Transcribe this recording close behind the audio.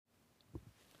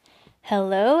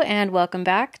Hello and welcome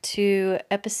back to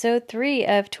episode 3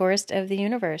 of Tourist of the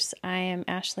Universe. I am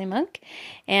Ashley Munk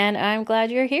and I'm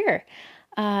glad you're here.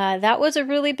 That was a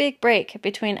really big break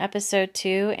between episode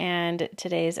 2 and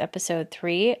today's episode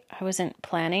 3. I wasn't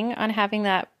planning on having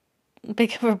that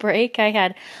big of a break. I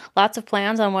had lots of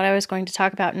plans on what I was going to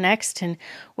talk about next and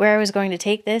where I was going to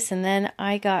take this, and then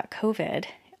I got COVID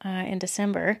in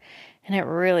December and it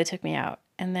really took me out.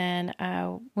 And then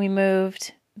we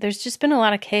moved. There's just been a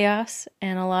lot of chaos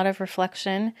and a lot of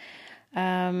reflection,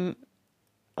 a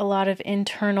lot of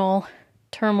internal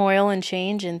turmoil and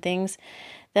change and things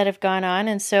that have gone on.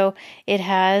 And so it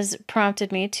has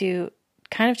prompted me to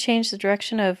kind of change the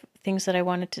direction of things that I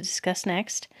wanted to discuss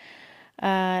next.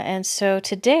 And so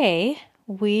today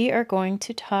we are going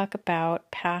to talk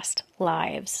about past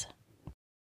lives.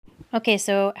 Okay,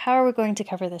 so how are we going to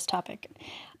cover this topic?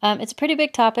 It's a pretty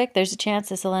big topic. There's a chance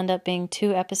this will end up being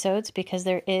 2 episodes because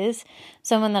there is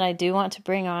someone that I do want to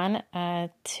bring on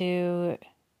to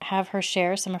have her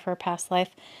share some of her past life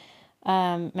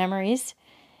memories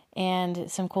and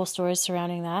some cool stories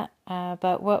surrounding that.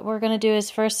 But what we're going to do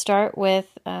is first start with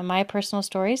my personal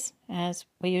stories, as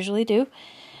we usually do.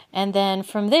 And then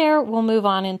from there, we'll move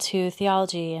on into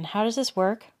theology. And how does this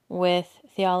work with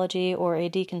theology or a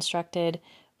deconstructed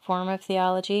form of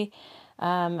theology?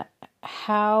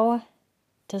 How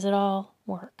does it all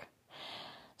work?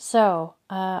 So,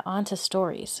 on to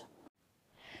stories.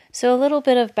 So a little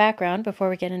bit of background before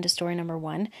we get into story number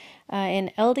 1.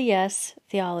 In LDS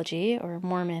theology, or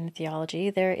Mormon theology,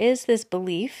 there is this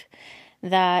belief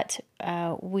that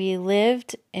we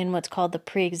lived in what's called the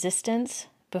pre-existence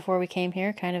before we came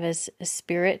here, kind of as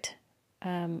spirit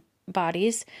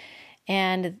bodies,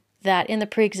 and that in the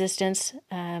pre-existence,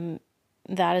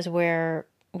 that is where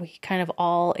we kind of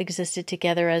all existed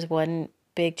together as one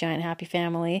big, giant, happy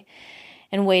family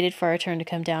and waited for our turn to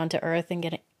come down to earth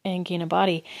and gain a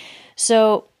body.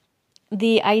 So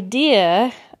the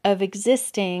idea of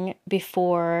existing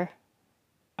before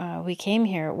we came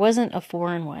here wasn't a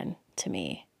foreign one to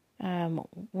me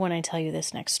when I tell you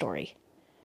this next story.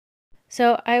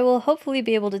 So I will hopefully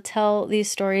be able to tell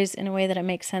these stories in a way that it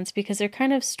makes sense because they're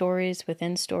kind of stories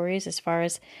within stories as far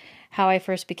as how I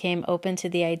first became open to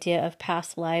the idea of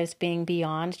past lives being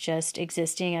beyond just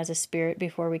existing as a spirit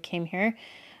before we came here.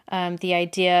 The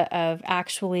idea of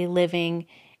actually living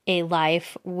a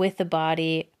life with a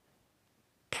body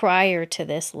prior to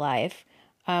this life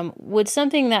that's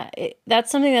something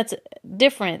that's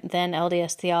different than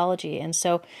LDS theology. And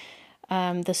so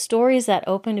the stories that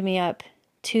opened me up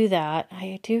to that,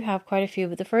 I do have quite a few,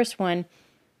 but the first one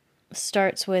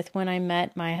starts with when I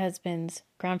met my husband's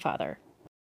grandfather.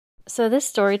 So this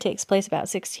story takes place about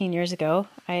 16 years ago.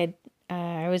 I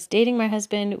was dating my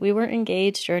husband. We weren't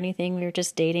engaged or anything. We were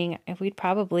just dating. We'd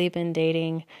probably been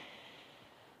dating,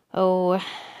 probably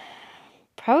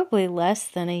less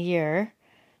than a year,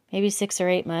 maybe 6 or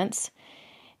 8 months.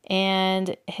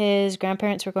 And his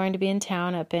grandparents were going to be in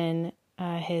town up in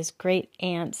his great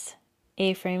aunt's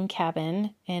A-frame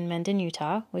cabin in Mendon,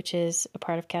 Utah, which is a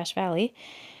part of Cache Valley.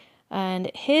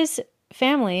 And his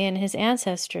family and his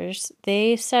ancestors,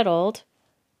 they settled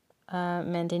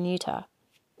Mendon, Utah,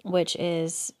 which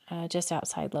is just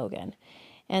outside Logan.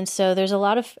 And so there's a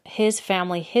lot of his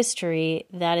family history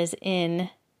that is in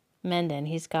Mendon.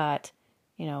 He's got,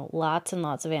 lots and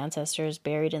lots of ancestors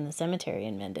buried in the cemetery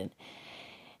in Mendon.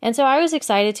 And so I was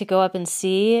excited to go up and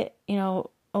see,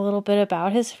 a little bit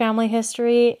about his family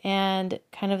history and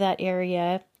kind of that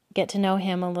area, get to know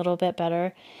him a little bit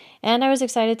better. And I was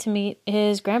excited to meet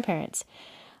his grandparents.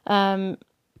 And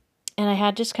I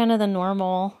had just kind of the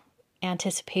normal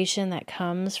anticipation that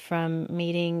comes from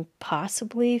meeting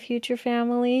possibly future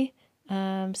family.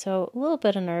 So a little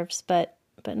bit of nerves, but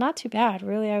not too bad.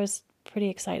 Really, I was pretty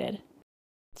excited.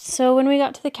 So when we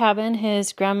got to the cabin,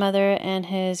 his grandmother and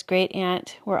his great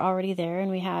aunt were already there,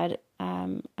 and we had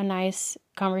a nice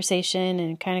conversation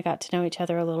and kind of got to know each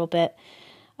other a little bit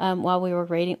while we were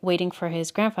waiting for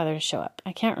his grandfather to show up.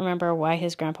 I can't remember why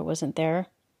his grandpa wasn't there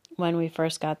when we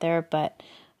first got there, but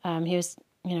he was,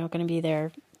 going to be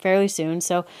there fairly soon.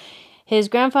 So his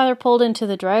grandfather pulled into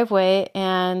the driveway,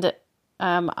 and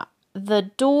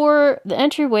the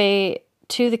entryway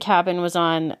to the cabin was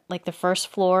on like the first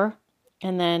floor,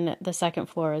 and then the second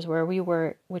floor is where we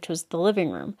were, which was the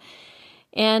living room.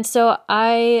 And so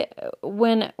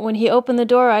when he opened the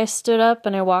door, I stood up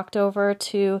and I walked over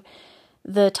to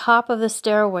the top of the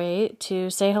stairway to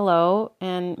say hello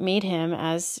and meet him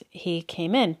as he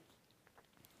came in.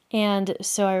 And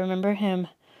so I remember him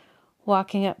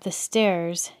walking up the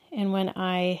stairs, and when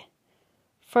I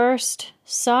first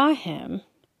saw him,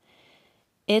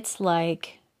 it's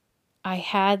like I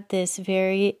had this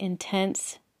very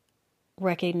intense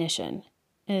recognition,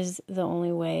 is the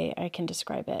only way I can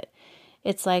describe it.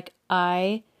 It's like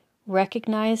I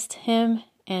recognized him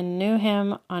and knew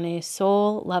him on a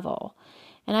soul level.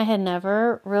 And I had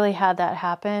never really had that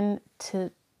happen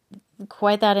to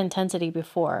quite that intensity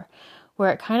before,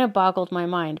 where it kind of boggled my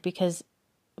mind because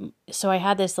so I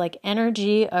had this like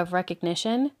energy of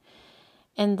recognition,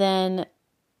 and then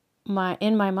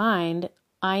in my mind,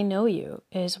 I know you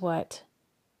is what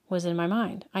was in my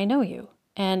mind. I know you.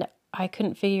 And I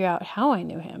couldn't figure out how I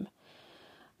knew him.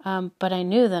 But I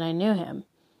knew that I knew him.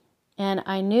 And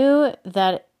I knew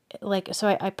that, like,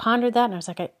 so I pondered that and I was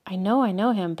like, I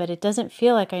know him, but it doesn't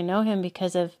feel like I know him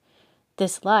because of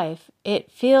this life.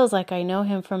 It feels like I know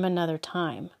him from another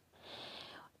time.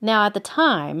 Now, at the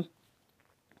time,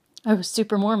 I was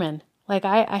super Mormon. Like,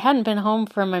 I hadn't been home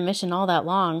from my mission all that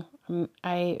long.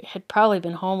 I had probably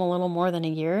been home a little more than a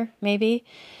year, maybe.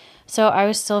 So I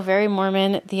was still very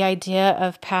Mormon. The idea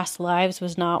of past lives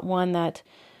was not one that,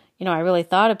 I really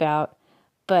thought about.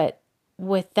 But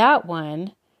with that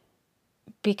one,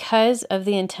 because of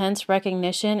the intense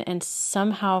recognition and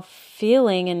somehow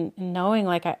feeling and knowing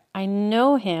like I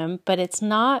know him, but it's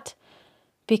not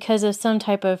because of some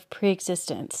type of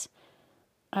pre-existence.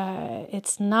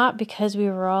 It's not because we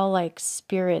were all like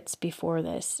spirits before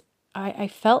this. I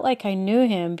felt like I knew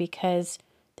him because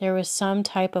there was some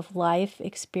type of life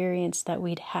experience that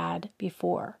we'd had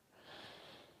before.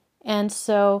 And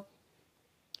so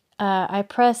I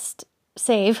pressed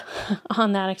save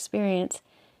on that experience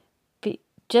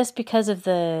just because of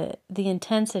the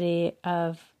intensity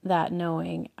of that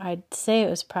knowing. I'd say it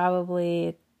was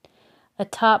probably a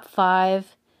top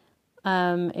 5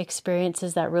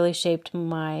 experiences that really shaped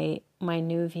my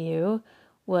new view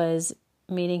was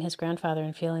meeting his grandfather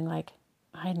and feeling like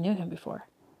I knew him before.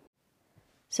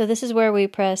 So this is where we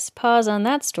press pause on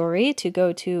that story to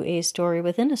go to a story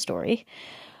within a story.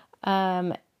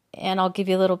 And I'll give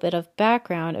you a little bit of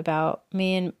background about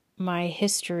me and my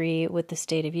history with the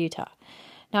state of Utah.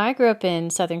 Now, I grew up in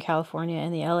Southern California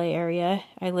in the LA area.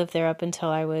 I lived there up until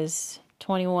I was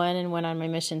 21 and went on my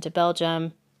mission to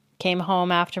Belgium, came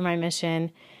home after my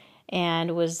mission,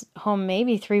 and was home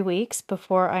maybe 3 weeks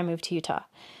before I moved to Utah.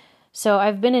 So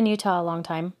I've been in Utah a long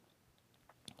time.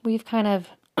 We've kind of,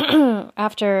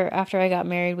 after I got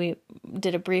married, we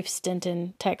did a brief stint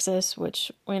in Texas,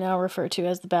 which we now refer to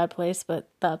as the bad place, but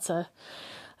that's a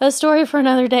story for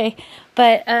another day.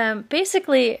 But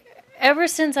basically, ever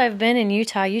since I've been in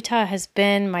Utah, Utah has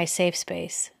been my safe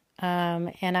space.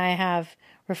 And I have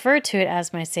referred to it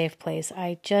as my safe place.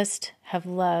 I just have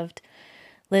loved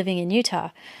living in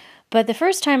Utah. But the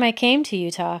first time I came to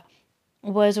Utah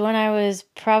was when I was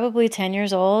probably 10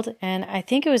 years old, and I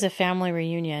think it was a family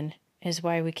reunion is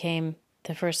why we came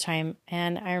the first time.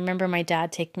 And I remember my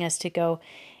dad taking us to go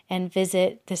and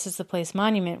visit This Is the Place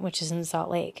Monument, which is in Salt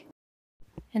Lake.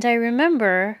 And I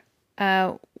remember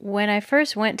when I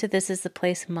first went to This Is the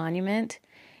Place Monument,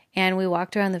 and we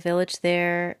walked around the village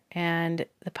there and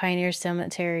the Pioneer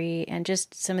Cemetery and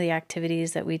just some of the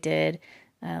activities that we did,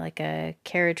 like a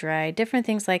carriage ride, different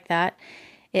things like that.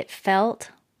 It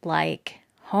felt like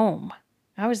home.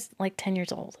 I was like 10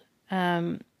 years old.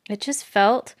 It just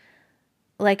felt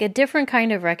like a different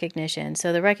kind of recognition.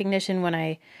 So the recognition when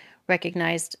I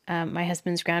recognized my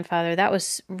husband's grandfather, that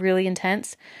was really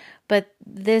intense. But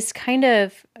this kind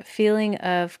of feeling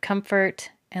of comfort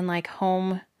and like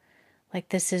home, like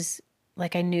this is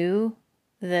like I knew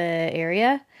the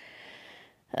area.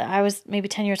 I was maybe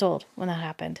 10 years old when that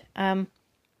happened.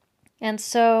 And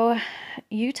so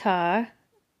Utah,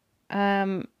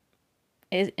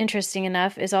 is interesting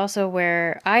enough, is also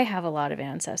where I have a lot of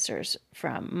ancestors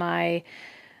from. My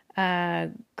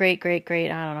great, I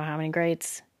don't know how many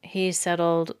greats, he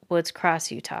settled Woods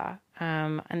Cross, Utah.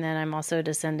 And then I'm also a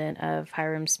descendant of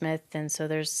Hiram Smith. And so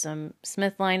there's some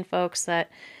Smith line folks that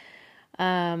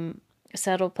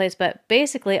settled place. But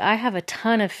basically, I have a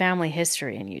ton of family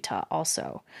history in Utah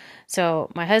also.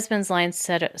 So my husband's line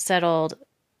settled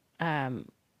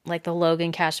like the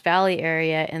Logan Cache Valley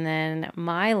area. And then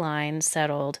my line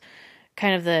settled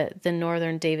kind of the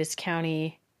northern Davis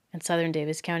County and southern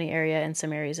Davis County area and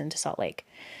some areas into Salt Lake.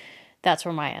 That's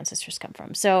where my ancestors come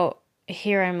from. So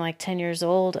here I'm like 10 years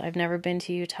old. I've never been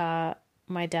to Utah.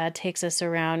 My dad takes us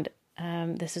around.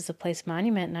 This is a place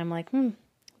monument. And I'm like,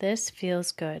 this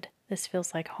feels good. This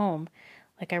feels like home.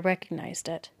 Like I recognized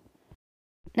it.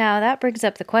 Now that brings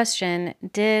up the question,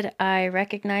 did I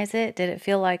recognize it? Did it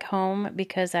feel like home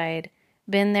because I'd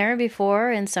been there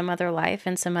before in some other life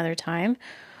and some other time?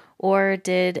 Or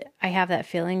did I have that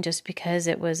feeling just because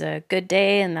it was a good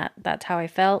day and that's how I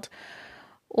felt?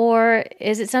 Or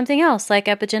is it something else like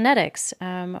epigenetics?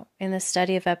 In the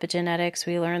study of epigenetics,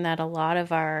 we learn that a lot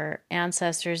of our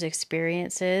ancestors'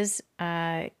 experiences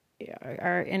are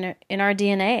in our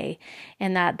DNA,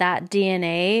 and that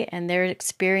DNA and their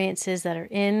experiences that are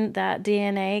in that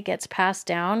DNA gets passed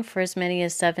down for as many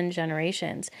as 7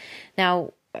 generations.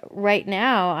 Now, right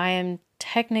now, I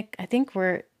think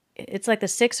it's like the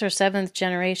 6th or 7th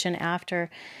generation after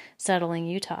settling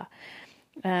Utah.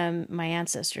 My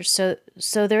ancestors.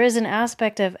 So there is an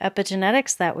aspect of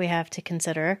epigenetics that we have to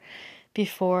consider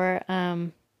before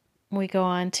we go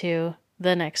on to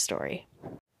the next story.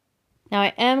 Now,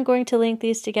 I am going to link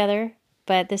these together,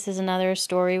 but this is another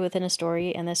story within a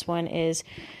story, and this one is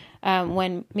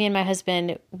when me and my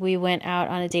husband, we went out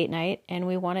on a date night, and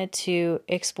we wanted to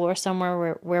explore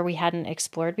somewhere where we hadn't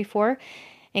explored before,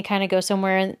 and kind of go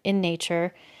somewhere in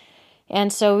nature.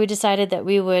 And so we decided that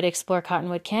we would explore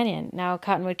Cottonwood Canyon. Now,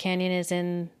 Cottonwood Canyon is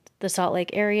in the Salt Lake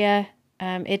area.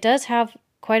 It does have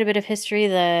quite a bit of history.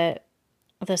 The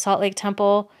Salt Lake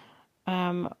Temple,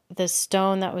 the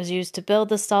stone that was used to build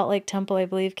the Salt Lake Temple, I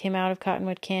believe, came out of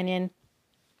Cottonwood Canyon.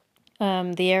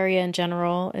 The area in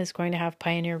general is going to have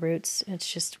pioneer roots. It's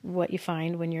just what you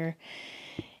find when you're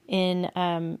in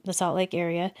the Salt Lake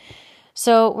area.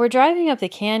 So we're driving up the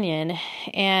canyon,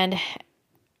 and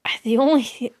the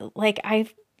only,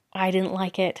 I didn't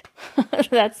like it.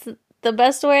 That's the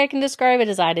best way I can describe it,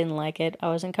 is I didn't like it. I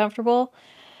wasn't comfortable.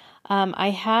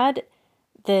 I had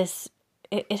this,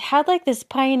 it had like this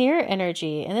pioneer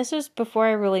energy, and this was before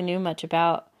I really knew much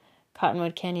about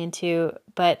Cottonwood Canyon too,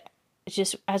 but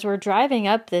just as we're driving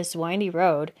up this windy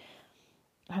road,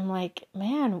 I'm like,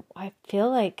 man, I feel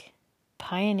like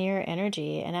pioneer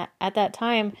energy. And at that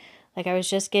time, like, I was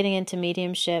just getting into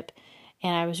mediumship,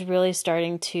 and I was really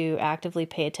starting to actively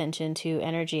pay attention to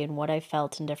energy and what I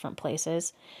felt in different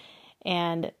places.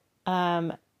 And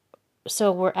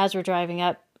so as we're driving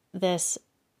up this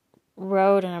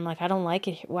road, and I'm like, I don't like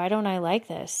it. Why don't I like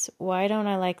this? Why don't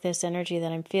I like this energy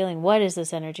that I'm feeling? What is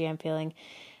this energy I'm feeling?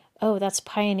 Oh, that's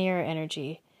pioneer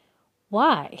energy.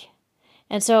 Why?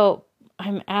 And so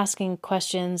I'm asking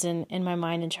questions in my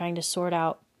mind and trying to sort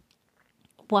out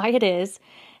why it is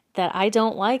that I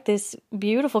don't like this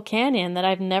beautiful canyon that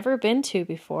I've never been to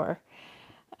before.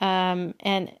 And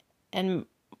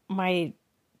my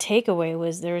takeaway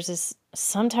was there was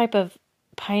some type of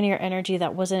pioneer energy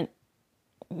that wasn't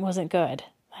good.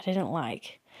 I didn't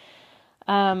like.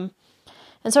 And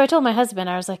so I told my husband,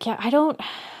 I was like, yeah,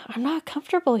 I'm not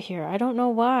comfortable here. I don't know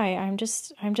why. I'm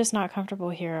just not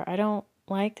comfortable here. I don't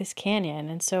like this canyon.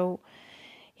 And so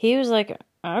he was like,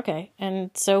 okay. And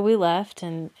so we left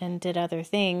and did other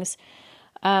things.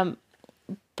 But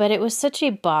it was such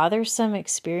a bothersome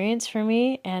experience for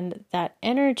me. And that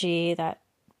energy, that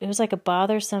it was like a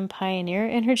bothersome pioneer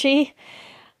energy.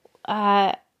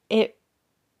 It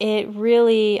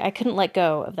really, I couldn't let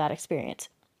go of that experience.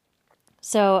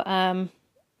 So,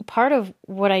 part of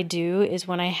what I do is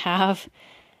when I have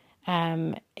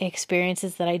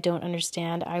experiences that I don't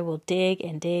understand, I will dig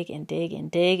and dig and dig and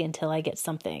dig until I get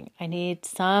something. I need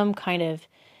some kind of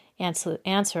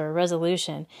answer or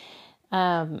resolution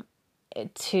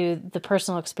to the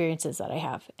personal experiences that I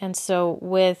have. And so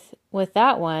with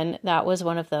that one, that was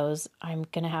one of those, I'm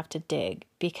going to have to dig,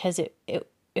 because it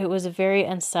was a very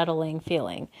unsettling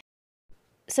feeling.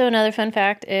 So another fun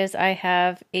fact is I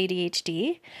have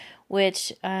ADHD,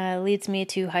 which leads me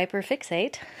to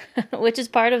hyperfixate, which is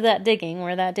part of that digging,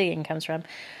 where that digging comes from.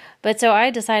 But so I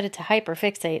decided to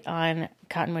hyperfixate on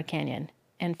Cottonwood Canyon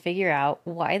and figure out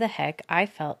why the heck I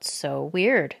felt so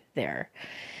weird there.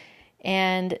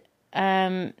 And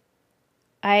there's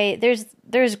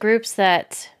groups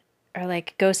that are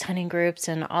like ghost hunting groups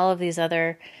and all of these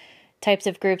other types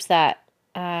of groups that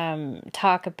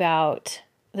talk about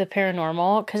the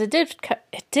paranormal, because it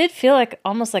did feel like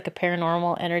almost like a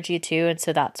paranormal energy too, and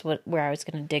so that's where I was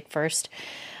going to dig first.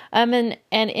 And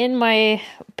in my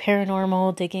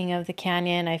paranormal digging of the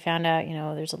canyon, I found out,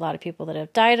 there's a lot of people that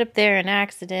have died up there in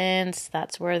accidents.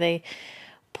 That's where they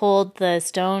pulled the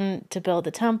stone to build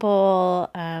the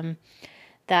temple.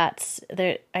 That's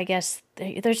there. I guess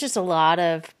there's just a lot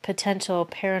of potential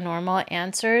paranormal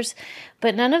answers,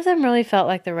 but none of them really felt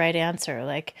like the right answer.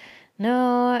 Like,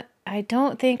 no, I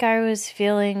don't think I was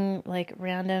feeling like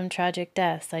random tragic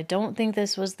deaths. I don't think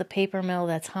this was the paper mill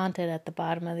that's haunted at the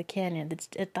bottom of the canyon.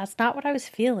 That's not what I was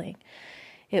feeling.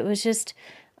 It was just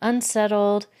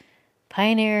unsettled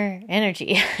pioneer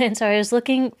energy. And so I was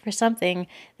looking for something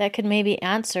that could maybe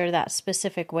answer that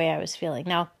specific way I was feeling.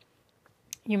 Now,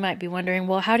 you might be wondering,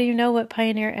 well, how do you know what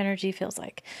pioneer energy feels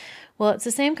like? Well, it's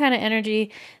the same kind of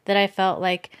energy that I felt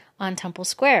like on Temple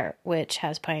Square, which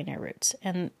has pioneer roots,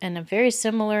 and a very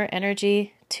similar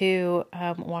energy to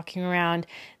walking around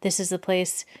This Is the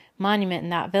Place monument in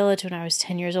that village when I was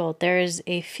 10 years old. There is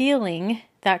a feeling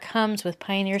that comes with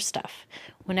pioneer stuff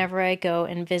whenever I go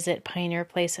and visit pioneer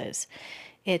places.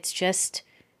 It's just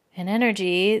an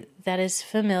energy that is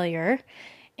familiar,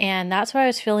 and that's what I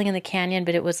was feeling in the canyon,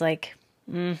 but it was like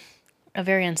a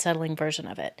very unsettling version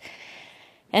of it.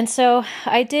 And so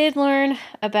I did learn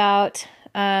about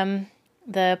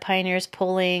the pioneers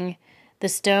pulling the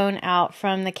stone out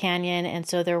from the canyon, and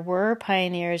so there were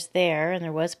pioneers there, and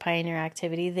there was pioneer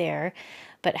activity there,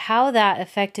 but how that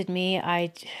affected me,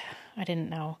 I didn't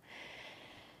know.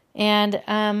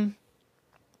 And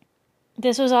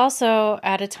this was also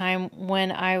at a time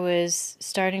when I was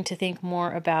starting to think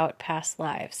more about past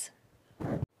lives.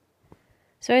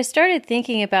 So I started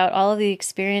thinking about all of the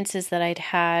experiences that I'd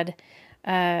had,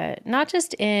 not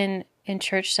just in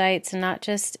church sites and not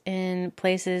just in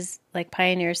places like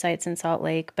pioneer sites in Salt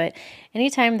Lake, but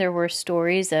anytime there were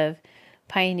stories of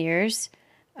pioneers,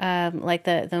 like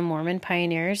the Mormon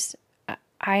pioneers,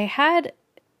 I had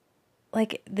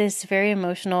like this very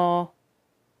emotional,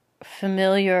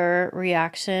 familiar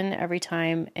reaction every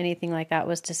time anything like that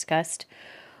was discussed,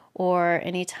 or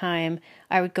anytime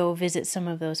I would go visit some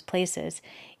of those places.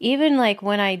 Even like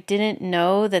when I didn't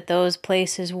know that those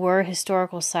places were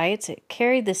historical sites, it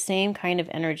carried the same kind of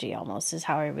energy almost, is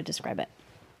how I would describe it.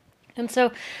 And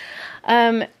so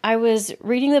I was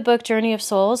reading the book Journey of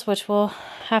Souls, which we'll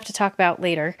have to talk about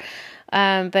later,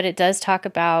 but it does talk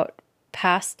about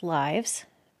past lives.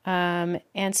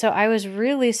 And so I was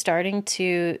really starting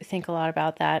to think a lot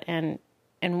about that and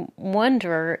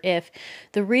wonder if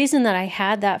the reason that I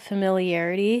had that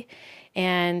familiarity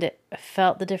and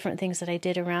felt the different things that I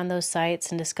did around those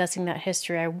sites and discussing that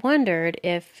history, I wondered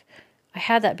if I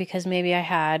had that because maybe I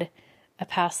had a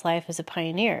past life as a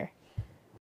pioneer.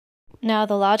 Now,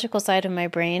 the logical side of my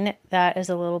brain that is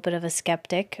a little bit of a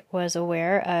skeptic was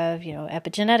aware of,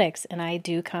 epigenetics, and I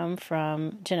do come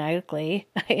from genetically,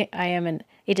 I am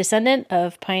a descendant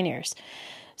of pioneers.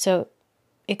 So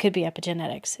it could be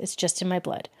epigenetics. It's just in my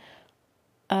blood.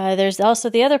 There's also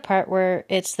the other part where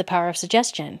it's the power of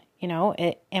suggestion.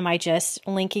 Am I just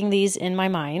linking these in my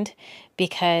mind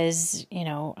because,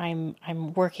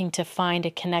 I'm working to find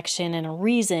a connection and a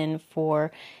reason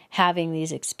for having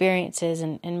these experiences,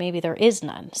 and maybe there is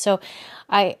none. So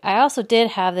I also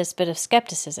did have this bit of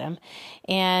skepticism.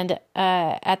 And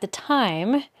at the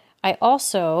time, I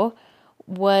also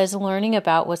was learning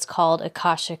about what's called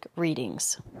Akashic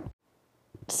readings.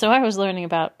 So I was learning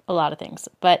about a lot of things,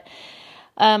 but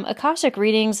Akashic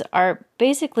readings are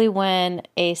basically when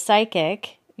a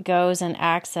psychic goes and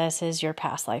accesses your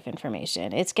past life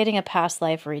information. It's getting a past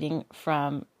life reading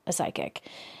from a psychic.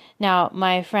 Now,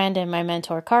 my friend and my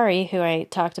mentor, Kari, who I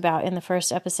talked about in the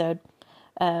first episode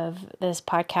of this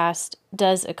podcast,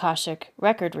 does Akashic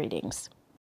record readings.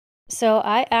 So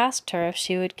I asked her if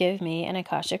she would give me an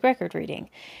Akashic record reading.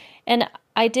 And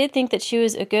I did think that she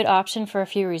was a good option for a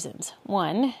few reasons.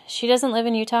 One, she doesn't live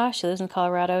in Utah. She lives in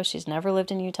Colorado. She's never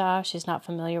lived in Utah. She's not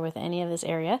familiar with any of this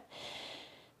area.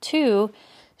 Two,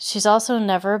 she's also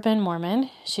never been Mormon.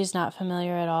 She's not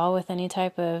familiar at all with any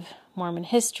type of Mormon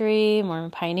history,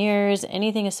 Mormon pioneers,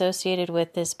 anything associated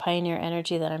with this pioneer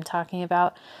energy that I'm talking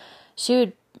about. She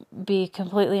would be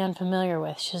completely unfamiliar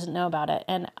with. She doesn't know about it.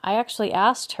 And I actually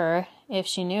asked her if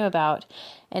she knew about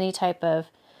any type of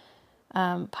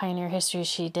pioneer history.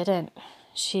 She didn't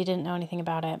know anything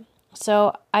about it.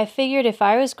 So I figured if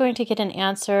I was going to get an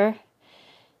answer,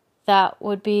 that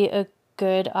would be a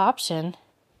good option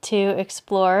to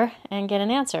explore and get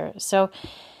an answer. So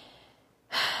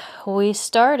we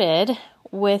started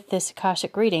with this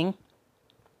Akashic reading,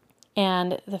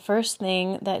 and the first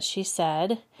thing that she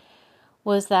said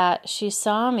was that she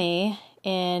saw me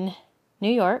in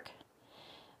New York,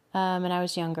 and I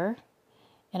was younger,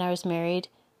 and I was married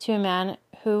to a man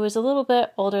who was a little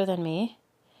bit older than me,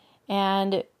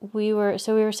 and we were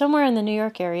somewhere in the New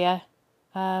York area,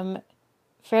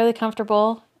 fairly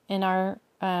comfortable in our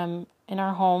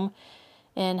home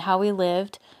and how we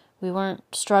lived. We weren't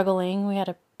struggling. We had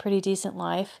a pretty decent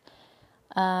life.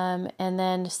 And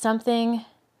then something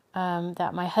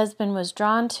that my husband was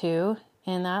drawn to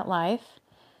in that life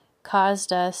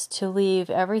caused us to leave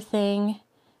everything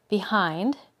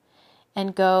behind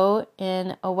and go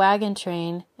in a wagon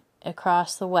train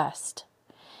across the West.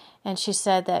 And she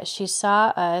said that she saw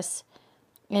us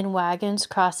in wagons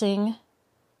crossing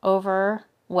over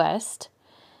West,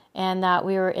 and that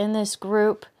we were in this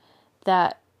group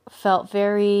that felt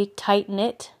very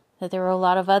tight-knit, that there were a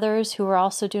lot of others who were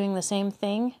also doing the same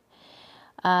thing,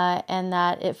 and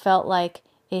that it felt like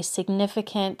a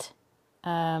significant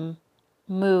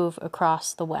move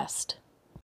across the West.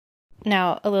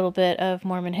 Now, a little bit of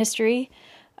Mormon history.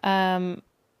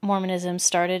 Mormonism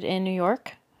started in New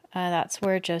York. That's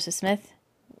where Joseph Smith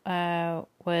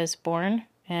was born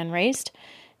and raised.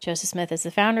 Joseph Smith is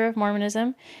the founder of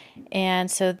Mormonism.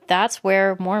 And so that's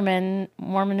where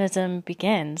Mormonism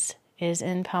begins, is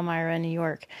in Palmyra, New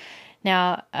York.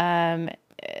 Now,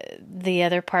 the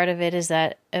other part of it is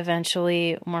that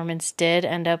eventually Mormons did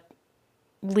end up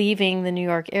leaving the New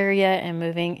York area and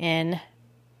moving in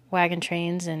wagon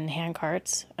trains and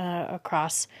handcarts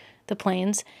across the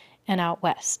plains and out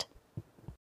west.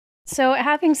 So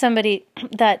having somebody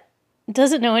that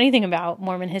doesn't know anything about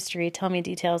Mormon history tell me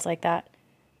details like that,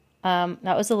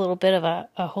 that was a little bit of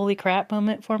a holy crap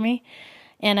moment for me.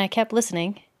 And I kept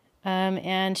listening.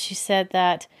 And she said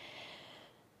that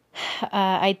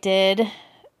I did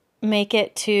make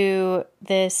it to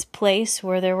this place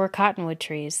where there were cottonwood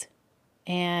trees.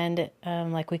 And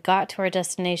we got to our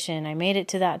destination. I made it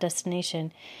to that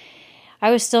destination.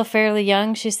 I was still fairly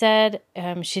young, she said.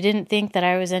 She didn't think that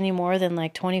I was any more than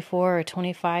 24 or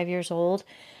 25 years old.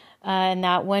 And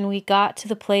that when we got to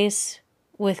the place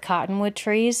with cottonwood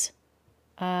trees,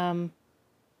 I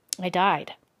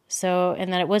died. So,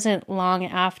 and that it wasn't long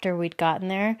after we'd gotten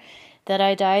there that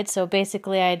I died. So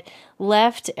basically I'd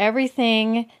left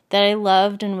everything that I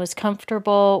loved and was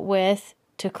comfortable with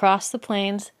to cross the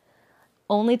plains,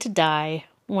 only to die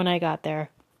when I got there.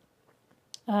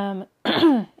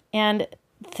 And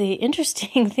the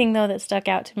interesting thing, though, that stuck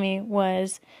out to me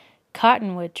was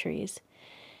cottonwood trees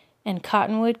and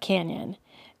Cottonwood Canyon,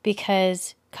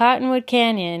 because Cottonwood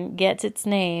Canyon gets its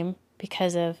name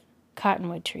because of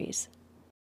cottonwood trees.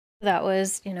 That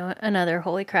was, another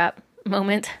holy crap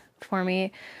moment for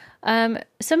me.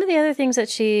 Some of the other things that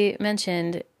she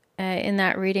mentioned in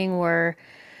that reading were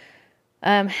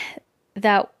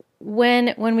that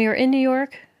when we were in New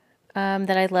York,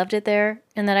 that I loved it there,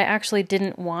 and that I actually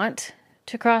didn't want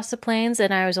to cross the plains,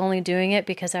 and I was only doing it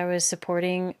because I was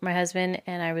supporting my husband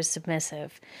and I was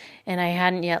submissive, and I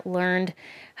hadn't yet learned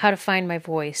how to find my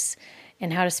voice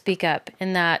and how to speak up,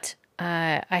 and that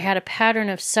I had a pattern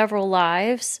of several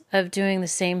lives of doing the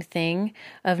same thing,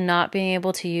 of not being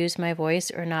able to use my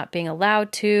voice or not being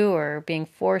allowed to, or being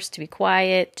forced to be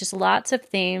quiet, just lots of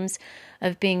themes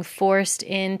of being forced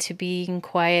into being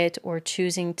quiet or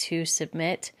choosing to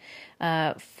submit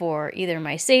for either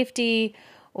my safety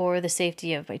or the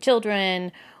safety of my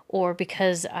children, or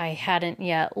because I hadn't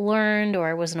yet learned or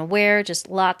I wasn't aware, just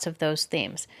lots of those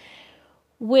themes,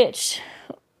 which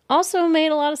also made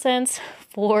a lot of sense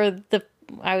for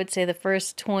I would say the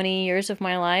first 20 years of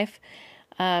my life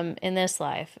in this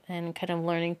life, and kind of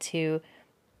learning to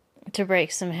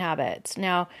break some habits.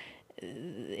 Now,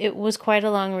 it was quite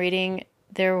a long reading.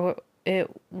 It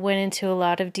went into a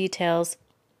lot of details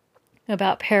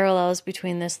about parallels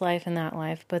between this life and that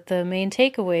life, but the main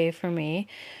takeaway for me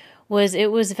was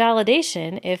it was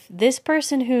validation. If this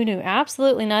person who knew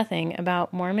absolutely nothing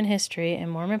about Mormon history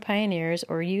and Mormon pioneers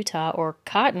or Utah or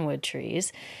cottonwood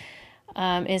trees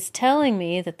is telling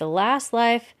me that the last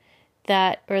life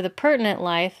or the pertinent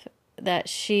life that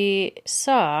she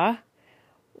saw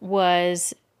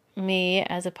was me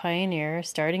as a pioneer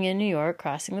starting in New York,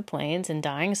 crossing the plains and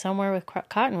dying somewhere with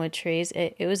cottonwood trees,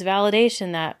 it was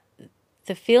validation that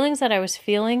the feelings that I was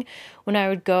feeling when I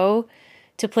would go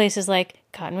to places like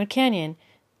Cottonwood Canyon,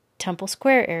 Temple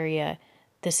Square area,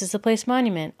 This Is the Place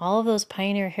Monument, all of those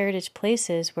pioneer heritage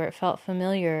places where it felt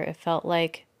familiar, it felt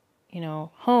like,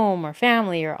 home or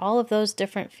family or all of those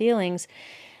different feelings.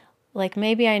 Like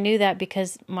maybe I knew that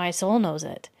because my soul knows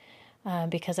it,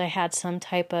 because I had some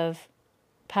type of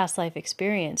past life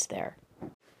experience there.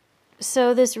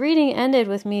 So this reading ended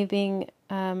with me being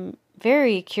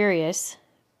very curious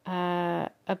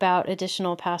about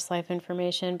additional past life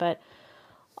information, but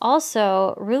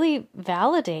also really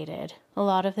validated a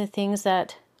lot of the things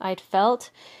that I'd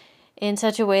felt in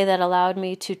such a way that allowed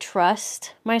me to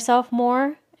trust myself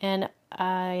more. And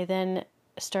I then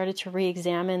started to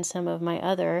re-examine some of my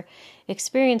other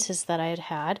experiences that I had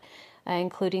had,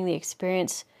 including the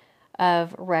experience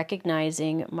of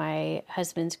recognizing my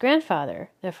husband's grandfather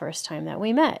the first time that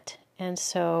we met. And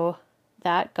so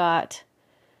that got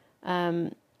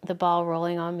the ball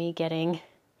rolling on me getting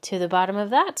to the bottom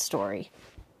of that story.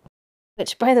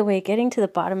 Which, by the way, getting to the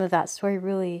bottom of that story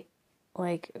really,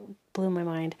 blew my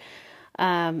mind.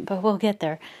 But we'll get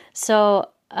there. So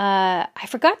I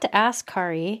forgot to ask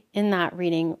Kari in that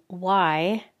reading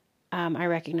why I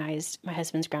recognized my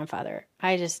husband's grandfather.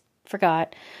 I just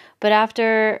forgot. But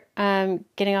after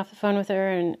getting off the phone with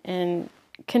her and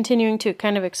continuing to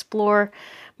kind of explore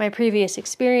my previous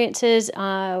experiences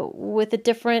with a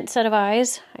different set of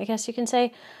eyes, I guess you can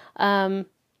say, I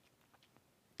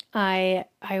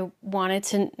wanted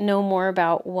to know more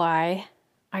about why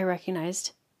I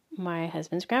recognized my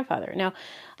husband's grandfather. Now,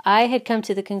 I had come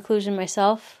to the conclusion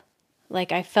myself,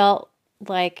 like I felt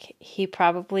like he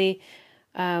probably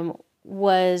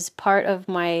was part of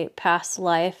my past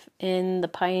life in the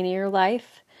pioneer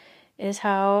life, is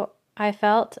how I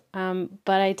felt.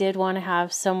 But I did want to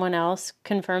have someone else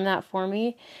confirm that for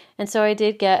me. And so I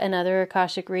did get another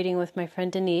Akashic reading with my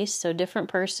friend Denise, so different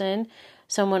person,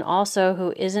 someone also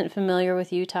who isn't familiar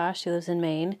with Utah. She lives in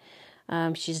Maine.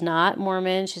 She's not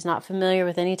Mormon. She's not familiar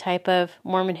with any type of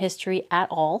Mormon history at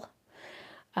all.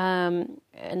 And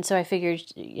so I figured,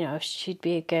 she'd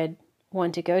be a good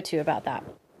one to go to about that.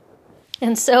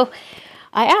 And so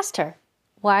I asked her,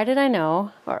 why did I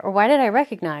know, or why did I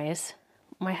recognize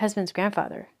my husband's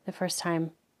grandfather the first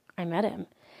time I met him?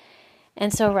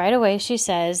 And so right away she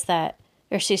says that,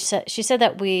 or she said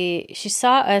that she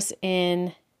saw us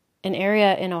in an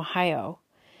area in Ohio,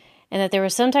 and that there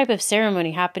was some type of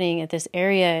ceremony happening at this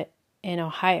area in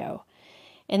Ohio.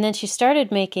 And then she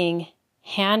started making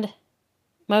hand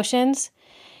motions,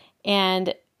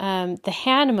 and the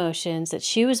hand motions that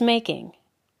she was making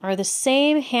are the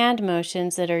same hand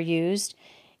motions that are used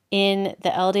in the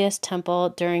LDS temple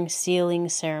during sealing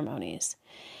ceremonies,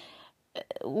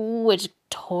 which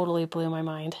totally blew my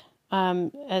mind.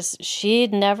 As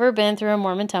she'd never been through a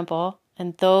Mormon temple,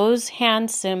 and those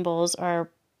hand symbols are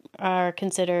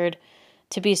considered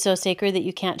to be so sacred that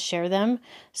you can't share them.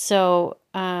 So,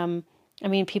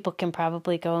 people can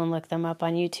probably go and look them up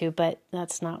on YouTube, but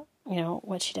that's not,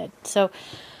 what she did. So,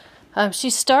 she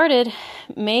started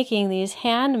making these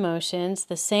hand motions,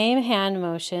 the same hand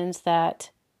motions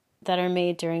that are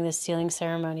made during the sealing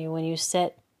ceremony when you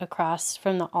sit across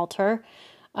from the altar,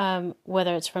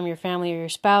 whether it's from your family or your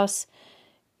spouse.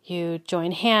 You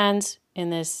join hands in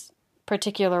this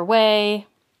particular way,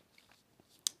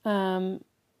 and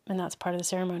that's part of the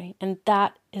ceremony. And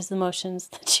that is the motions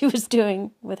that she was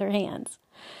doing with her hands.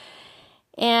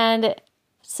 And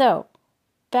so,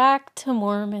 back to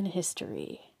Mormon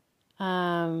history.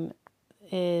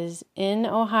 Is in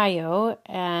Ohio,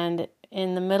 and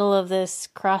in the middle of this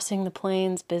crossing the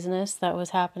plains business that was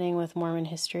happening with Mormon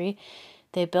history,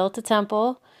 they built a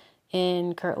temple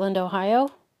in Kirtland,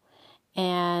 Ohio,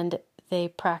 and they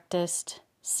practiced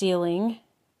sealing,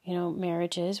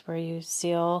 marriages where you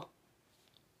seal,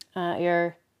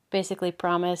 you're basically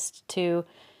promised to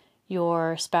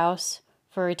your spouse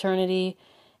for eternity,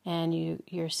 and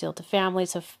you're sealed to families.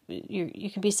 So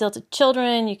you can be sealed to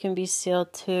children, you can be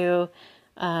sealed to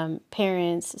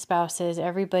parents, spouses.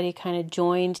 Everybody kind of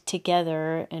joined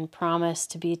together and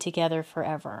promised to be together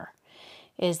forever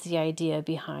is the idea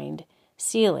behind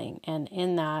sealing. And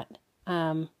in that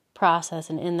process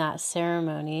and in that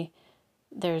ceremony,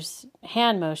 there's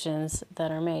hand motions that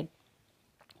are made,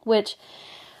 which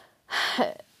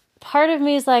part of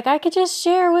me is like, I could just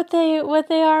share what they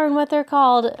are and what they're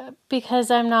called,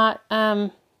 because I'm not, I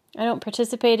don't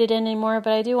participate in it anymore,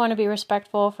 but I do want to be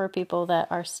respectful for people that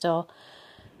are still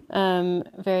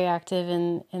very active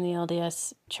in the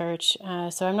LDS church.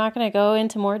 So I'm not going to go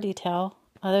into more detail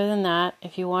other than that.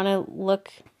 If you want to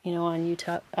look, on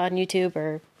YouTube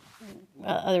or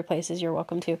other places, you're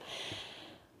welcome to.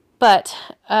 But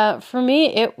for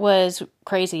me, it was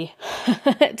crazy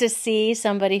to see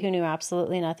somebody who knew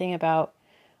absolutely nothing about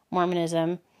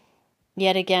Mormonism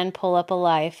yet again pull up a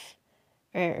life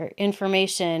or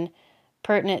information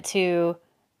pertinent to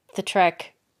the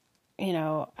trek,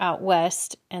 out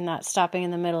west, and that stopping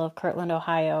in the middle of Kirtland,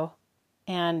 Ohio,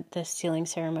 and this sealing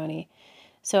ceremony.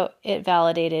 So it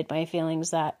validated my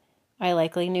feelings that I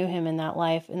likely knew him in that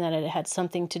life, and that it had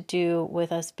something to do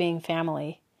with us being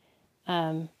family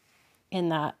in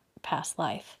that past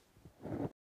life.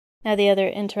 Now, the other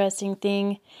interesting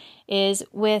thing is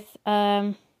with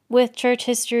church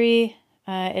history,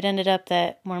 it ended up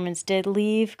that Mormons did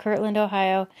leave Kirtland,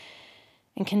 Ohio,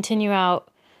 and continue out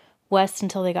west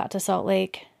until they got to Salt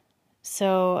Lake.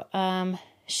 So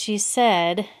she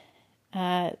said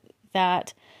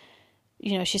that,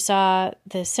 she saw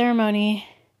the ceremony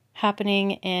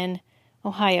happening in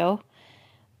Ohio,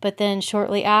 but then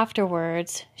shortly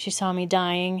afterwards, she saw me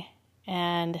dying,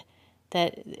 and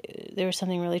that there was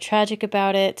something really tragic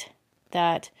about it,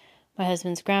 that my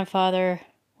husband's grandfather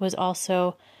was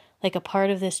also like a part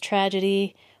of this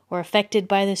tragedy or affected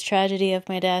by this tragedy of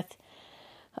my death.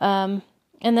 And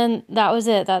then that was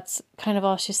it. That's kind of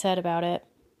all she said about it.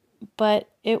 But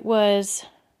it was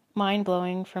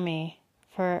mind-blowing for me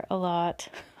for a lot,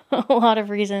 a lot of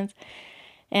reasons,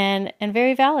 and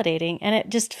very validating. And it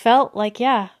just felt like,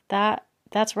 yeah,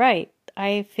 that's right.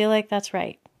 I feel like that's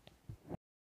right.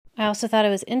 I also thought it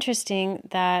was interesting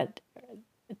that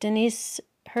Denise,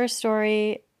 her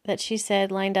story that she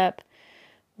said lined up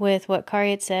with what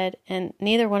Kari had said, and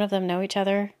neither one of them know each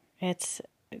other.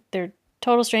 They're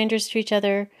total strangers to each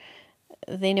other.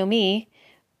 They know me,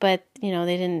 but, they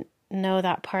didn't know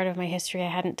that part of my history. I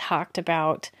hadn't talked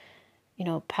about,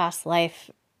 past life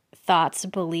thoughts,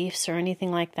 beliefs, or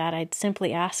anything like that. I'd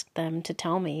simply asked them to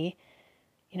tell me,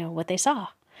 what they saw.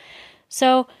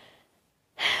 So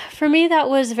for me, that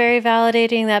was very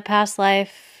validating, that past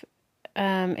life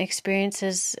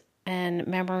experiences and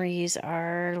memories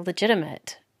are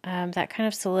legitimate. That kind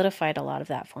of solidified a lot of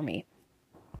that for me.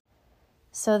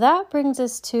 So that brings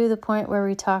us to the point where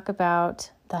we talk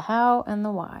about the how and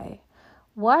the why.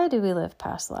 Why do we live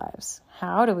past lives?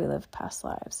 How do we live past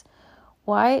lives?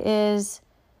 Why is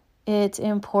it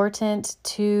important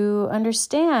to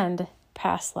understand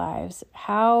past lives?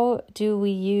 How do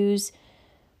we use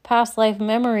past life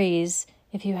memories,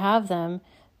 if you have them,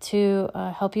 to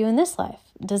help you in this life?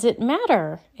 Does it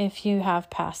matter if you have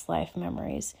past life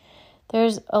memories?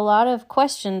 There's a lot of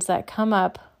questions that come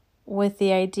up with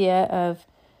the idea of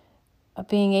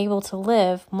being able to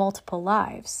live multiple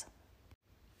lives.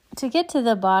 To get to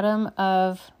the bottom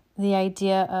of the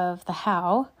idea of the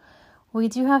how, we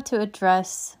do have to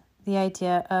address the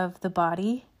idea of the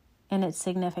body and its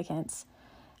significance.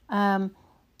 In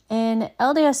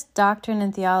LDS doctrine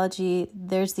and theology,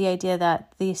 there's the idea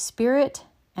that the spirit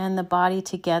and the body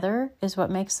together is what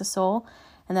makes the soul,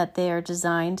 and that they are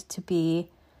designed to be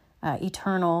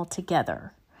eternal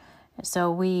together.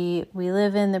 So we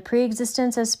live in the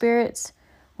pre-existence as spirits.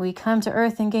 We come to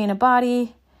earth and gain a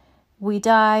body. We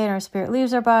die and our spirit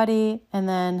leaves our body. And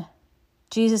then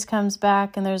Jesus comes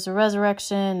back and there's a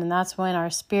resurrection. And that's when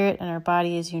our spirit and our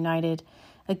body is united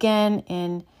again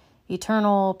in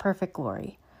eternal perfect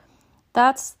glory.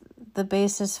 That's the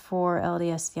basis for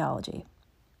LDS theology.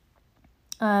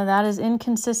 That is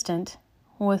inconsistent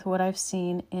with what I've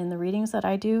seen in the readings that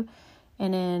I do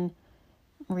and in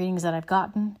readings that I've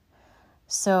gotten.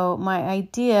 So my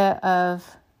idea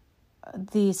of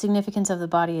the significance of the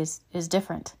body is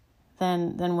different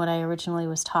than what I originally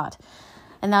was taught.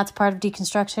 And that's part of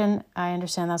deconstruction. I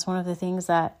understand that's one of the things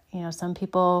that, some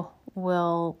people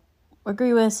will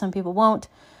agree with, some people won't.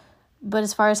 But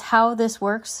as far as how this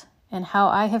works and how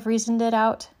I have reasoned it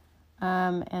out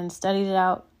and studied it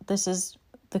out, this is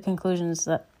the conclusions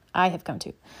that I have come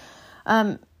to.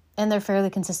 And they're fairly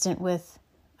consistent with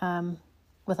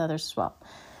others as well.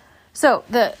 So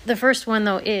the first one,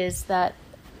 though, is that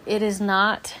it is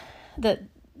not that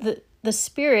the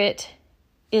spirit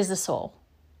is the soul,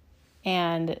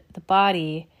 and the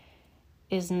body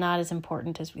is not as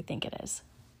important as we think it is.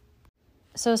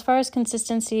 So as far as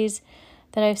consistencies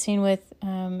that I've seen with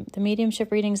the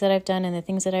mediumship readings that I've done and the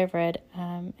things that I've read,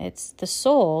 it's the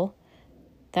soul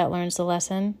that learns the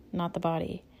lesson, not the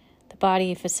body. The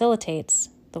body facilitates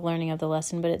the learning of the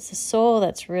lesson, but it's the soul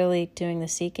that's really doing the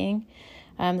seeking.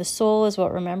 The soul is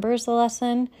what remembers the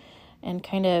lesson and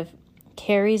kind of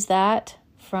carries that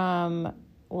from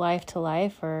life to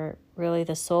life, or really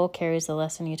the soul carries the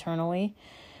lesson eternally.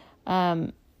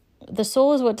 The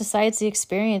soul is what decides the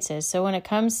experiences. So when it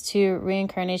comes to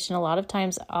reincarnation, a lot of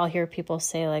times I'll hear people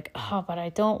say like, oh, but I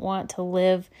don't want to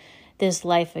live this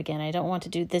life again. I don't want to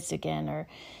do this again. Or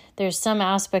there's some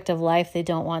aspect of life they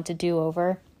don't want to do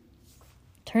over.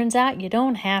 Turns out you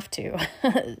don't have to.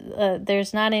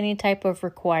 There's not any type of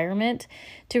requirement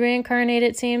to reincarnate,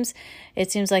 it seems.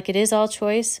 It seems like it is all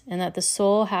choice, and that the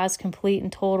soul has complete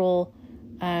and total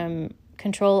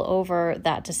control over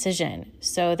that decision.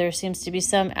 So there seems to be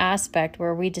some aspect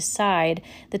where we decide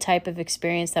the type of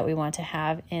experience that we want to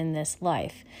have in this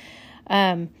life.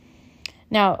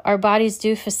 Now, our bodies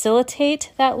do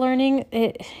facilitate that learning.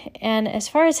 And as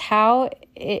far as how,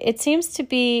 it seems to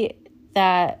be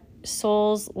that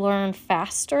souls learn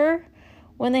faster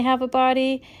when they have a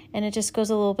body, and it just goes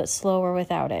a little bit slower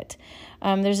without it.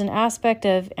 There's an aspect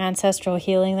of ancestral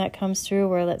healing that comes through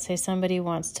where, let's say, somebody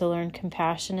wants to learn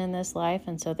compassion in this life,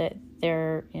 and so that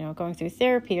they're, going through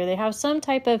therapy, or they have some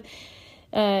type of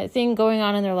thing going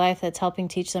on in their life that's helping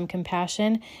teach them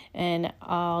compassion. And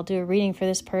I'll do a reading for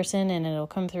this person, and it'll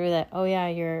come through that, oh yeah,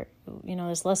 you're,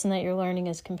 this lesson that you're learning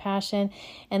is compassion.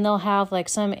 And they'll have like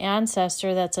some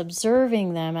ancestor that's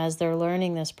observing them as they're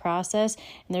learning this process.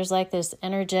 And there's like this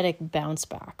energetic bounce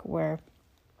back where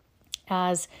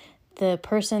as the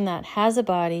person that has a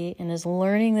body and is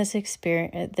learning this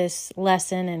experience, this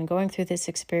lesson and going through this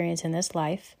experience in this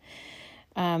life,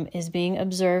 is being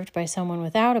observed by someone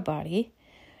without a body,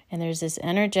 And there's this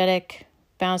energetic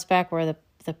bounce back where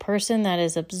the person that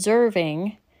is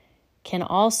observing can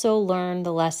also learn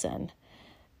the lesson.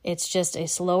 It's just a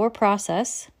slower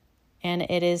process, and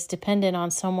it is dependent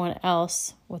on someone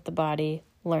else with the body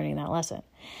learning that lesson.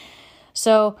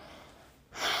 So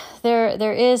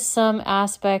there is some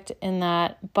aspect in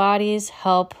that bodies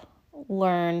help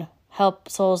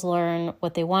souls learn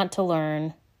what they want to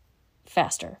learn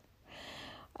faster.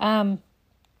 And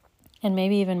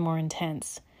maybe even more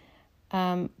intense.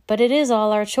 But it is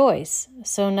all our choice,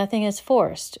 so nothing is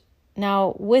forced.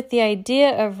 Now, with the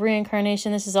idea of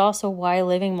reincarnation, this is also why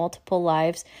living multiple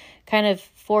lives kind of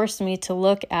forced me to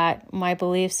look at my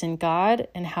beliefs in God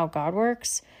and how God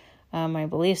works, my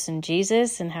beliefs in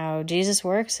Jesus and how Jesus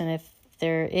works, and if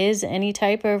there is any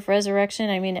type of resurrection.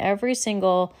 I mean, every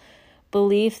single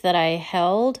belief that I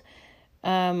held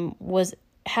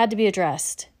had to be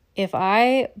addressed. If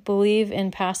I believe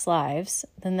in past lives,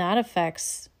 then that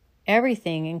affects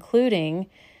everything, including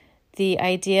the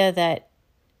idea that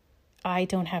I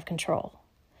don't have control,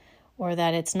 or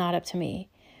that it's not up to me,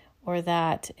 or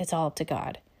that it's all up to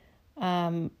God.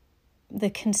 The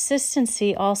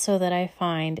consistency also that I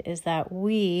find is that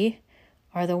we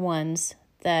are the ones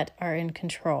that are in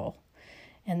control,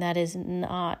 and that it's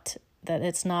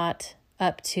not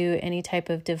up to any type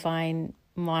of divine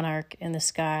monarch in the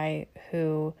sky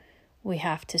who we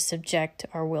have to subject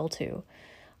our will to.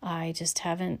 I just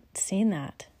haven't seen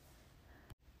that.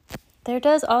 There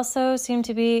does also seem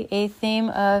to be a theme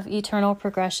of eternal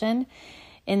progression,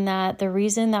 in that the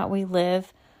reason that we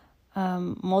live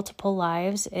multiple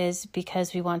lives is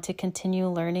because we want to continue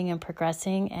learning and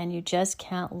progressing, and you just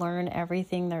can't learn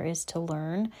everything there is to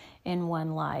learn in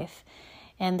one life.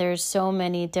 And there's so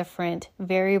many different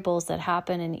variables that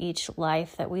happen in each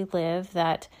life that we live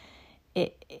that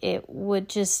it would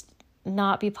just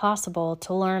not be possible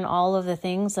to learn all of the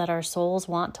things that our souls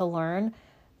want to learn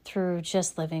through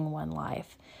just living one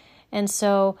life. And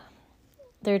so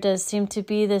there does seem to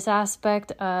be this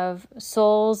aspect of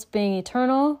souls being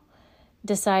eternal,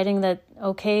 deciding that,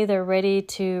 okay, they're ready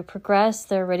to progress,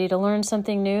 they're ready to learn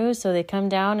something new, so they come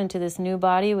down into this new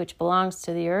body which belongs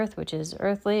to the earth, which is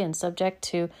earthly and subject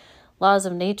to laws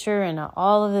of nature and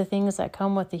all of the things that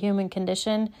come with the human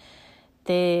condition.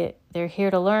 They're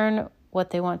here to learn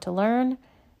what they want to learn,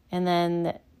 and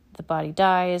then the body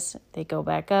dies, they go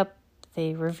back up,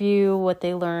 they review what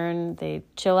they learn, they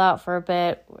chill out for a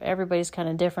bit. Everybody's kind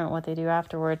of different what they do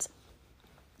afterwards.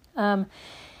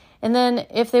 And then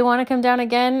if they want to come down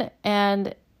again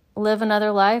and live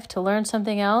another life to learn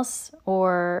something else,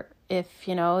 or if,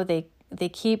 they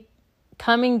keep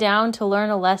coming down to learn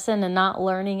a lesson and not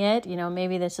learning it,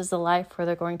 maybe this is the life where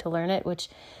they're going to learn it, which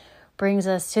brings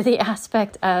us to the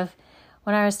aspect of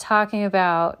when I was talking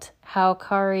about how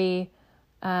Kari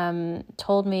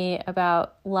told me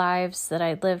about lives that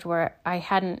I'd lived where I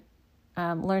hadn't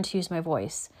learned to use my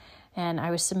voice and I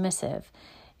was submissive.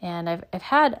 And I've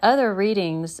had other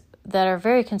readings that are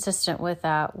very consistent with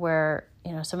that, where,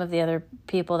 some of the other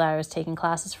people that I was taking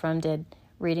classes from did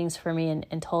readings for me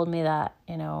and told me that,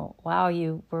 wow,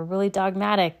 you were really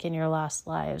dogmatic in your last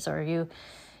lives, or you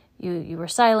were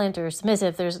silent or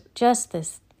submissive. There's just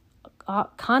this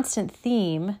constant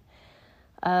theme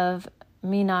of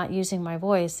me not using my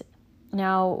voice.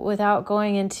 Now, without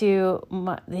going into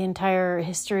the entire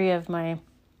history of my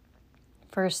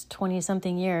first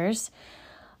 20-something years,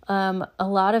 a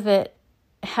lot of it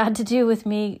had to do with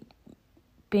me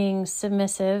being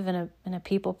submissive and a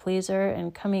people pleaser,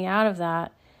 and coming out of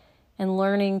that and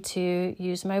learning to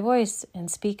use my voice and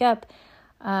speak up.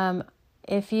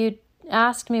 If you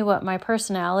asked me what my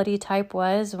personality type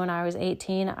was when I was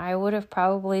 18, I would have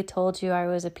probably told you I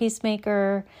was a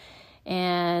peacemaker,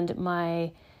 and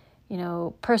my,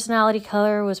 personality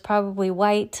color was probably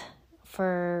white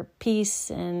for peace,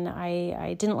 and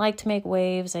I didn't like to make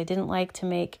waves. I didn't like to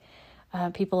make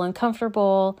people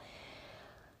uncomfortable.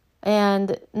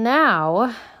 And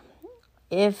now,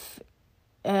 if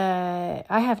I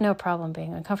have no problem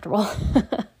being uncomfortable,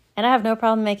 and I have no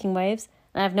problem making waves,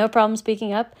 and I have no problem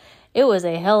speaking up. It was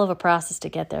a hell of a process to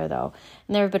get there, though.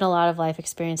 And there have been a lot of life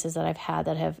experiences that I've had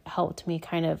that have helped me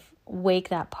kind of wake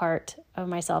that part of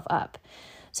myself up.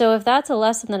 So if that's a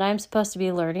lesson that I'm supposed to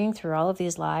be learning through all of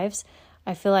these lives,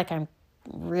 I feel like I'm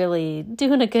really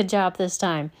doing a good job this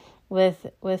time with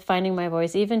finding my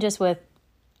voice, even just with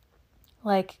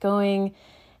like going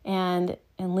and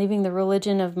leaving the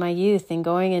religion of my youth and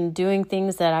going and doing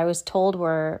things that I was told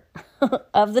were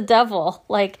of the devil,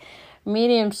 like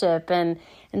mediumship and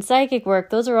psychic work.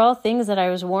 Those are all things that I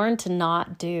was warned to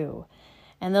not do.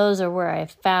 And those are where I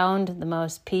found the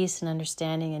most peace and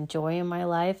understanding and joy in my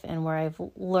life, and where I've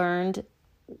learned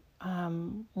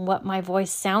what my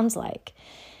voice sounds like.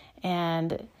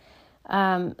 And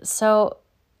so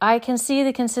I can see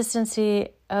the consistency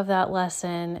of that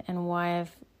lesson and why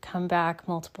I've come back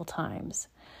multiple times.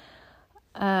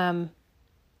 But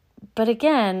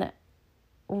again,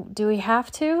 do we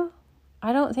have to?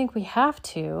 I don't think we have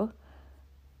to,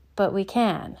 but we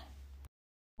can.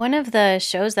 One of the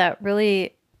shows that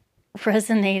really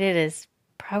resonated is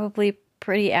probably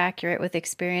pretty accurate with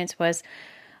experience was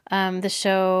the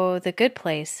show The Good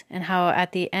Place, and how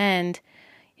at the end,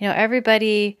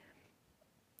 everybody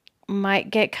might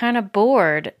get kind of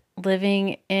bored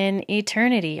living in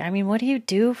eternity. I mean, what do you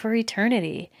do for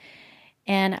eternity?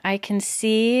 And I can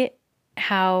see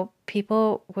how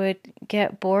people would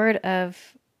get bored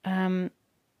of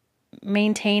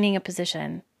maintaining a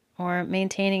position or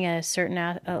maintaining a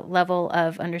certain level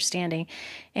of understanding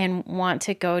and want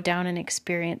to go down and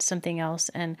experience something else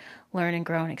and learn and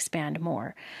grow and expand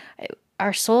more.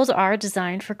 Our souls are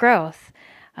designed for growth.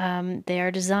 They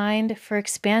are designed for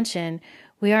expansion.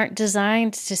 We aren't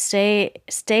designed to stay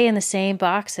in the same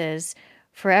boxes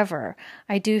forever.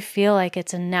 I do feel like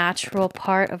it's a natural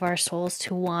part of our souls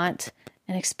to want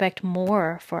and expect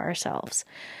more for ourselves.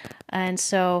 And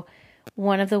so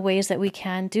one of the ways that we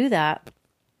can do that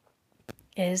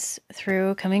is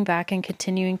through coming back and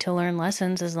continuing to learn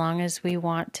lessons as long as we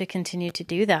want to continue to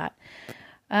do that.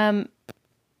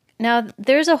 Now,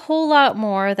 there's a whole lot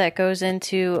more that goes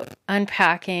into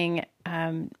unpacking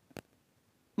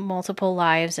multiple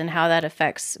lives and how that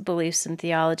affects beliefs and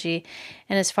theology.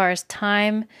 And as far as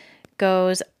time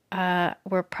goes,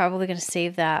 we're probably going to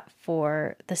save that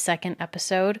for the second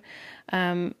episode,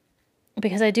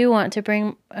 because I do want to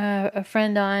bring a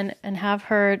friend on and have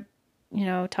her,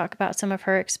 talk about some of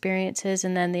her experiences,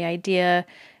 and then the idea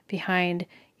behind,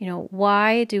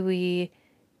 why do we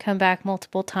come back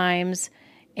multiple times,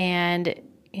 and,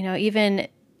 even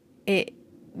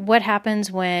what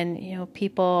happens when,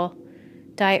 people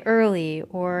die early,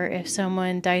 or if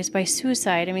someone dies by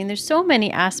suicide. I mean, there's so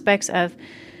many aspects of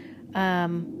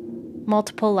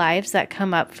multiple lives that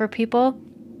come up for people.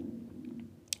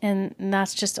 And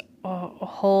that's just a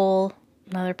whole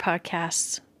another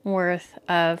podcast's worth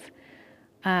of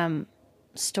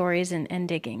stories and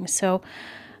digging. So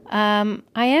I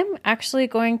am actually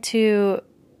going to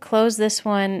close this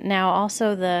one now.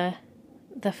 Also, the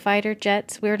fighter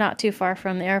jets, we're not too far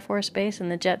from the Air Force Base,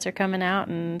 and the jets are coming out,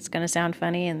 and it's going to sound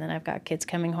funny, and then I've got kids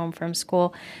coming home from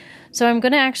school. So I'm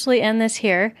going to actually end this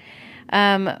here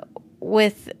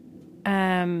with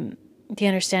the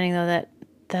understanding, though,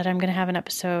 that I'm going to have an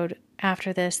episode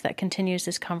after this that continues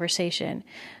this conversation.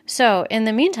 So in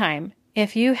the meantime,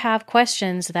 if you have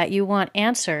questions that you want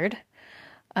answered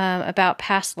about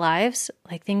past lives,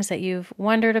 like things that you've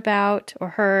wondered about or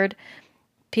heard,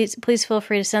 please feel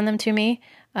free to send them to me.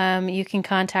 You can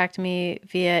contact me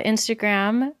via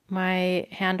Instagram. My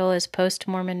handle is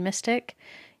postmormonmystic.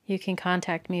 You can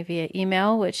contact me via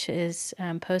email, which is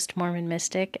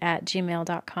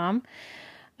postmormonmystic@gmail.com.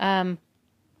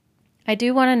 I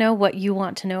do want to know what you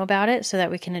want to know about it so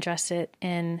that we can address it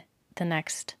in the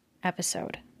next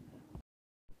episode.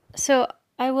 So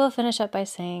I will finish up by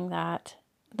saying that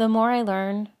the more I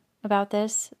learn about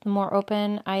this, the more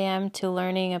open I am to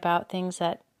learning about things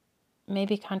that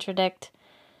maybe contradict,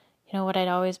 what I'd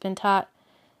always been taught,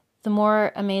 the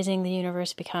more amazing the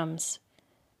universe becomes.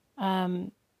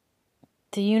 The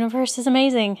universe is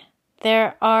amazing.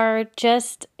 There are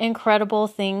just incredible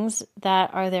things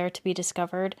that are there to be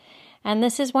discovered, and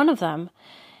this is one of them.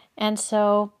 And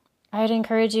so I'd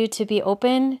encourage you to be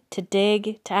open, to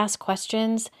dig, to ask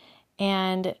questions,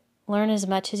 and learn as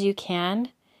much as you can,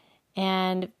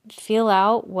 and feel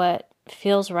out what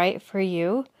feels right for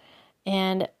you.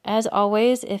 And as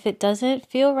always, if it doesn't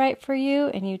feel right for you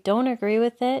and you don't agree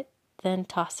with it, then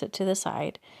toss it to the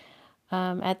side.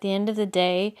 At the end of the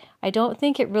day, I don't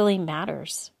think it really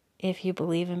matters if you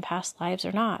believe in past lives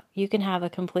or not. You can have a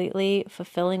completely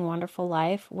fulfilling, wonderful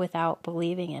life without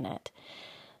believing in it.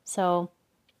 So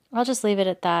I'll just leave it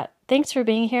at that. Thanks for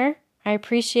being here. I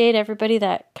appreciate everybody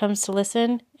that comes to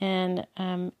listen and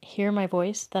hear my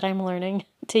voice that I'm learning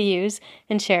to use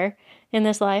and share in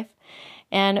this life.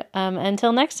 And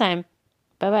until next time,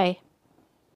 bye-bye.